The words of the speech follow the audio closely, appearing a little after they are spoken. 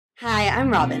Hi, I'm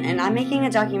Robin, and I'm making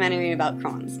a documentary about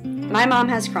Crohn's. My mom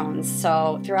has Crohn's,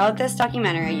 so throughout this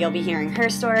documentary, you'll be hearing her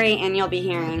story, and you'll be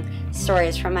hearing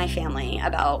stories from my family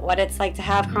about what it's like to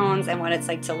have Crohn's and what it's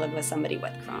like to live with somebody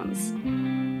with Crohn's.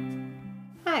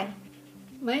 Hi,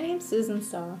 my name's Susan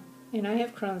Stahl, and I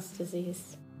have Crohn's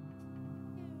disease.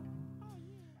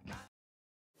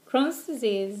 Crohn's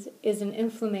disease is an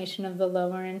inflammation of the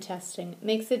lower intestine. It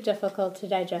makes it difficult to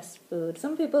digest food.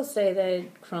 Some people say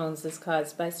that Crohn's is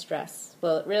caused by stress.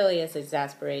 Well, it really is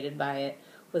exacerbated by it.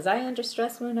 Was I under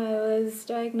stress when I was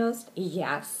diagnosed?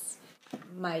 Yes.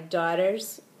 My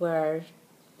daughters were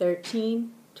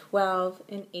 13, 12,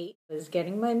 and 8. I was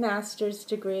getting my master's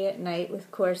degree at night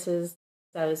with courses.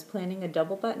 I was planning a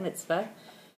double bat mitzvah.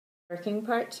 Working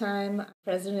part-time,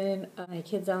 president of my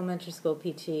kids' elementary school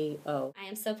PTO. I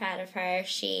am so proud of her.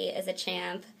 She is a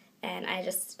champ, and I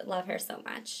just love her so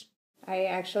much. I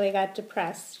actually got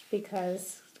depressed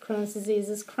because Crohn's disease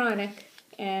is chronic,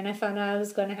 and I found out I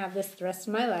was going to have this the rest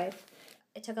of my life.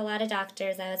 It took a lot of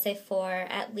doctors, I would say 4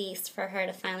 at least, for her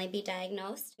to finally be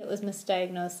diagnosed. It was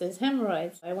misdiagnosed as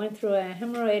hemorrhoids. I went through a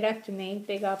hemorrhoidectomy,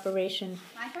 big operation.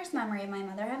 My first memory of my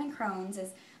mother having Crohn's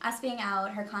is us being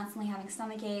out, her constantly having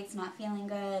stomach aches, not feeling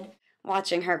good.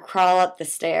 Watching her crawl up the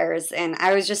stairs, and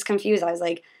I was just confused. I was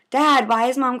like, Dad, why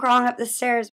is Mom crawling up the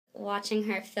stairs? Watching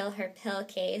her fill her pill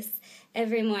case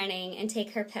every morning and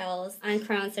take her pills. On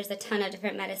Crohn's, there's a ton of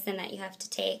different medicine that you have to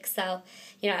take. So,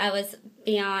 I was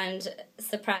beyond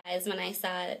surprised when I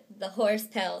saw the horse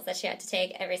pills that she had to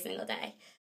take every single day.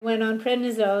 Went on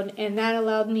prednisone, and that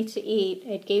allowed me to eat.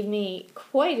 It gave me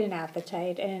quite an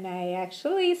appetite, and I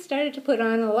actually started to put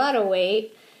on a lot of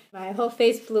weight. My whole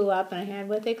face blew up, and I had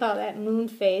what they call that moon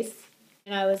face.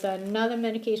 And I was on another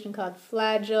medication called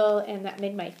Flagyl, and that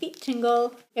made my feet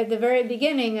tingle. At the very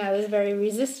beginning, I was very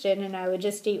resistant, and I would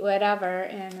just eat whatever,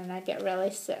 and then I'd get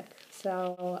really sick.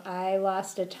 So I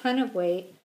lost a ton of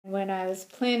weight. When I was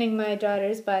planning my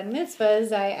daughter's bat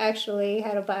mitzvahs, I actually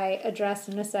had to buy a dress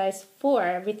in a size 4.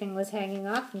 Everything was hanging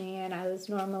off me, and I was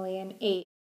normally an 8.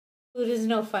 Food is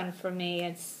no fun for me.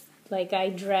 It's like I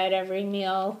dread every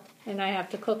meal, and I have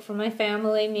to cook for my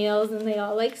family meals, and they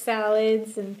all like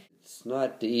salads. And it's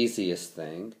not the easiest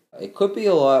thing. It could be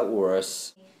a lot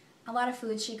worse. A lot of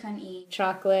food she couldn't eat.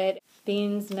 Chocolate,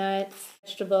 beans, nuts,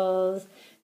 vegetables,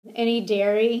 any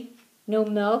dairy, no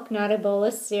milk, not a bowl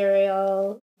of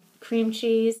cereal, cream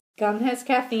cheese. Gum has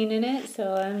caffeine in it,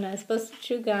 so I'm not supposed to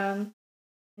chew gum.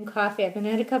 And coffee. I haven't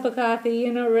had a cup of coffee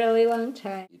in a really long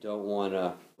time. You don't want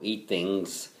to eat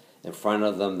things in front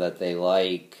of them that they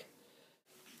like.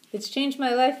 It's changed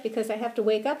my life because I have to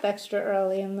wake up extra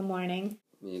early in the morning.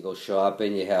 When you go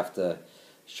shopping, you have to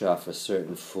shop for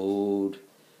certain food,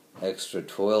 extra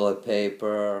toilet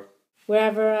paper.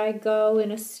 Wherever I go,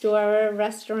 in a store or a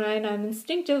restaurant, I'm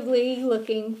instinctively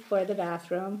looking for the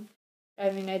bathroom. I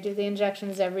do the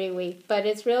injections every week, but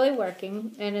it's really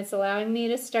working, and it's allowing me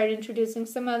to start introducing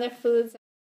some other foods.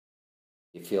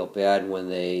 You feel bad when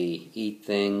they eat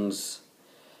things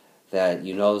that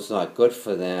is not good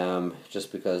for them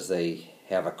just because they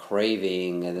have a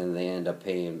craving, and then they end up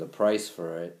paying the price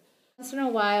for it. Once in a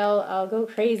while, I'll go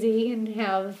crazy and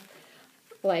have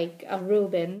like a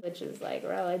Reuben, which is like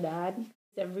really bad.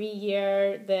 Every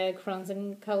year, the Chrons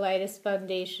and Colitis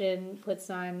Foundation puts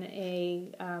on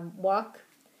a walk.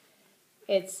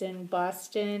 It's in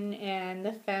Boston, and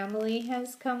the family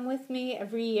has come with me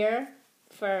every year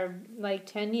for like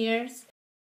 10 years.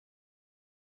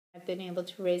 I've been able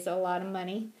to raise a lot of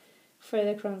money for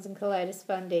the Chrons and Colitis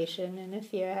Foundation, and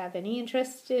if you have any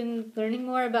interest in learning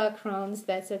more about Crohn's,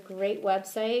 that's a great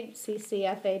website,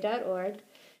 ccfa.org.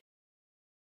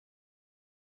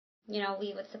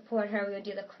 We would support her. We would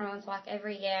do the Crohn's walk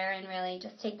every year and really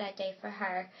just take that day for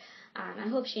her. I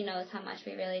hope she knows how much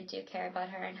we really do care about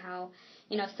her and how,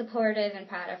 supportive and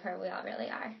proud of her we all really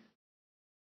are.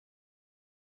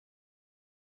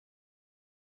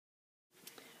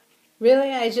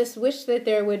 Really, I just wish that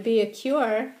there would be a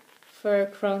cure for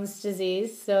Crohn's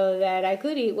disease so that I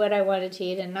could eat what I wanted to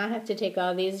eat and not have to take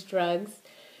all these drugs.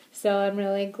 So I'm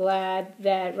really glad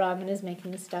that Robin is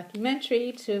making this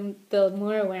documentary to build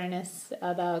more awareness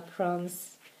about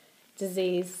Crohn's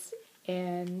disease.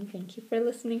 And thank you for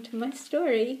listening to my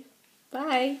story.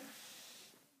 Bye.